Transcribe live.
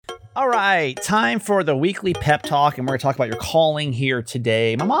All right, time for the weekly pep talk, and we're going to talk about your calling here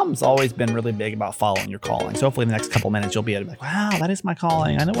today. My mom's always been really big about following your calling, so hopefully in the next couple minutes you'll be able to be like, wow, that is my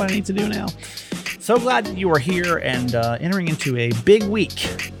calling. I know what I need to do now. So glad that you are here and entering into a big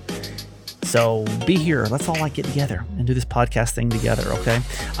week. So be here. Let's all get together and do this podcast thing together, okay?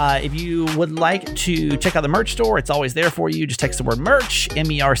 If you would like to check out the merch store, it's always there for you. Just text the word merch,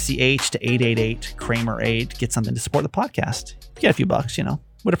 MERCH, to 888-Kramer8. Get something to support the podcast. Get a few bucks,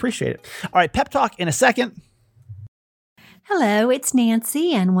 would appreciate it. All right, pep talk in a second. Hello, it's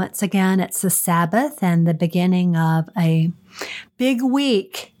Nancy, and once again, it's the Sabbath and the beginning of a big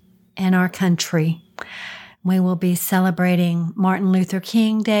week in our country. We will be celebrating Martin Luther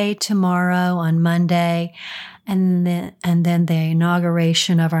King Day tomorrow on Monday, and then the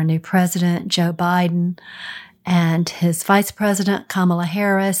inauguration of our new president, Joe Biden, and his vice president, Kamala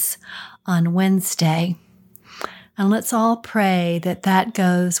Harris, on Wednesday. And let's all pray that that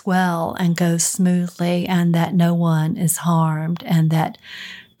goes well and goes smoothly, and that no one is harmed, and that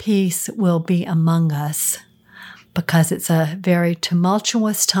peace will be among us, because it's a very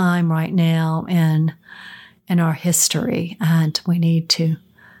tumultuous time right now in our history, and we need to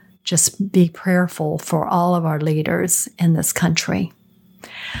just be prayerful for all of our leaders in this country.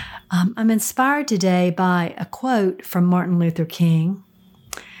 I'm inspired today by a quote from Martin Luther King.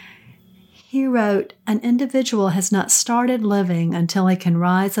 He wrote, "An individual has not started living until he can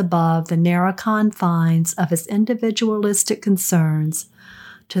rise above the narrow confines of his individualistic concerns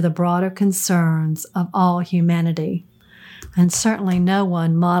to the broader concerns of all humanity." And certainly no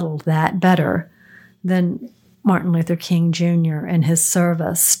one modeled that better than Martin Luther King Jr. in his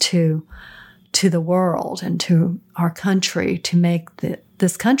service to the world and to our country, to make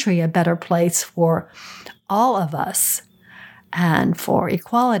this country a better place for all of us, and for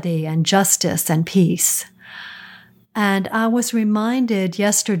equality and justice and peace. And I was reminded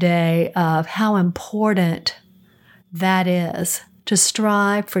yesterday of how important that is, to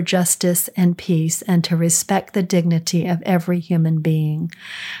strive for justice and peace and to respect the dignity of every human being.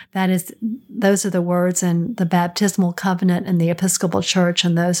 Those are the words in the baptismal covenant in the Episcopal Church,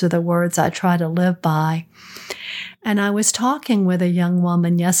 and those are the words I try to live by. And I was talking with a young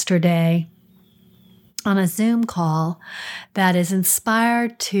woman yesterday on a Zoom call that is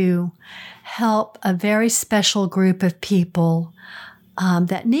inspired to help a very special group of people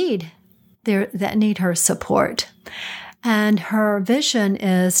that need her support. And her vision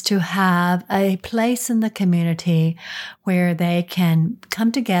is to have a place in the community where they can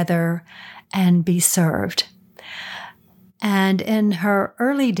come together and be served. And in her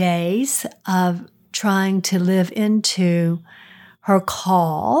early days of trying to live into her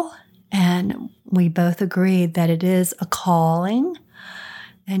call, and we both agreed that it is a calling,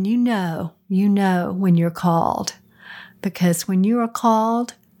 and you know when you're called, because when you are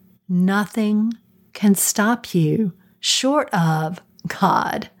called, nothing can stop you short of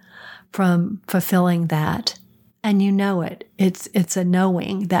God from fulfilling that. And you know it. It's a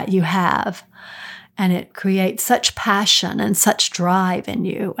knowing that you have. And it creates such passion and such drive in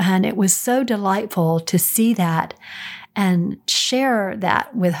you. And it was so delightful to see that and share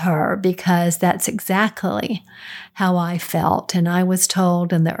that with her, because that's exactly how I felt. And I was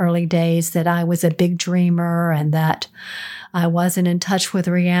told in the early days that I was a big dreamer and that I wasn't in touch with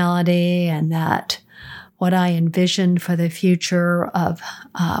reality, and that what I envisioned for the future of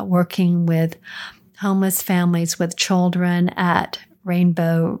working with homeless families with children at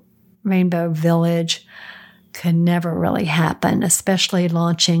Rainbow Village could never really happen, especially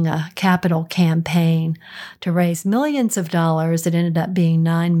launching a capital campaign to raise millions of dollars. It ended up being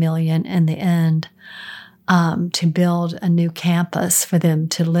 $9 million in the end, to build a new campus for them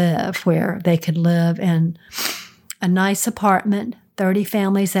to live, where they could live in a nice apartment, 30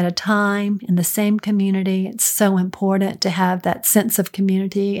 families at a time in the same community. It's so important to have that sense of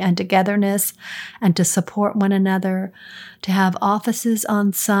community and togetherness and to support one another, to have offices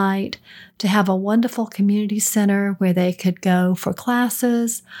on site, to have a wonderful community center where they could go for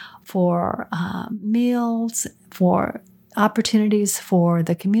classes, for meals, for opportunities for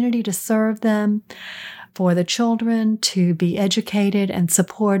the community to serve them, for the children to be educated and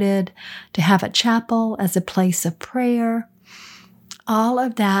supported, to have a chapel as a place of prayer. All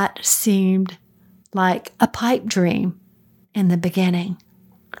of that seemed like a pipe dream in the beginning.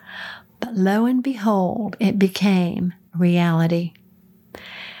 But lo and behold, it became reality.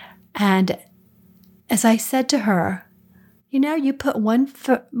 And as I said to her, you put one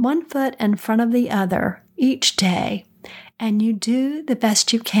foot in front of the other each day, and you do the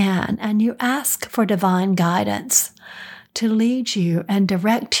best you can, and you ask for divine guidance to lead you and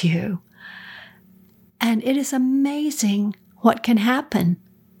direct you. And it is amazing what can happen.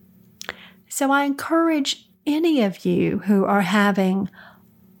 So I encourage any of you who are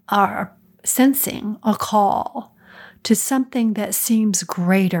sensing a call to something that seems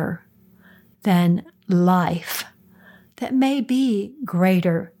greater than life, that may be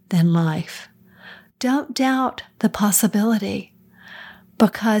greater than life. Don't doubt the possibility,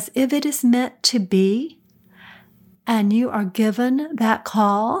 because if it is meant to be, and you are given that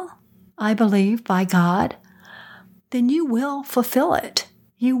call, I believe, by God, then you will fulfill it.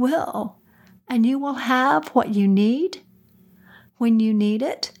 You will. And you will have what you need when you need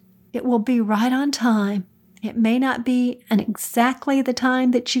it. It will be right on time. It may not be exactly the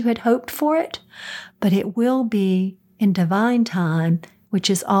time that you had hoped for it, but it will be in divine time, which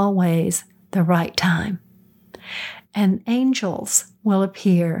is always the right time. And angels will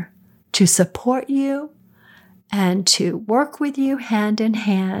appear to support you and to work with you hand in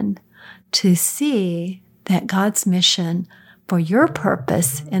hand to see that God's mission for your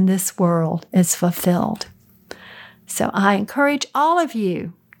purpose in this world is fulfilled. So I encourage all of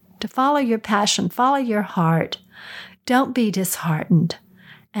you to follow your passion, follow your heart. Don't be disheartened,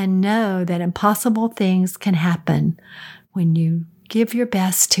 and know that impossible things can happen when you give your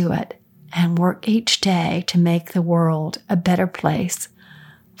best to it and work each day to make the world a better place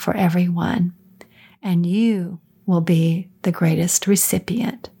for everyone. And you will be the greatest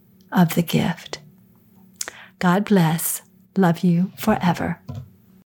recipient of the gift. God bless. Love you forever.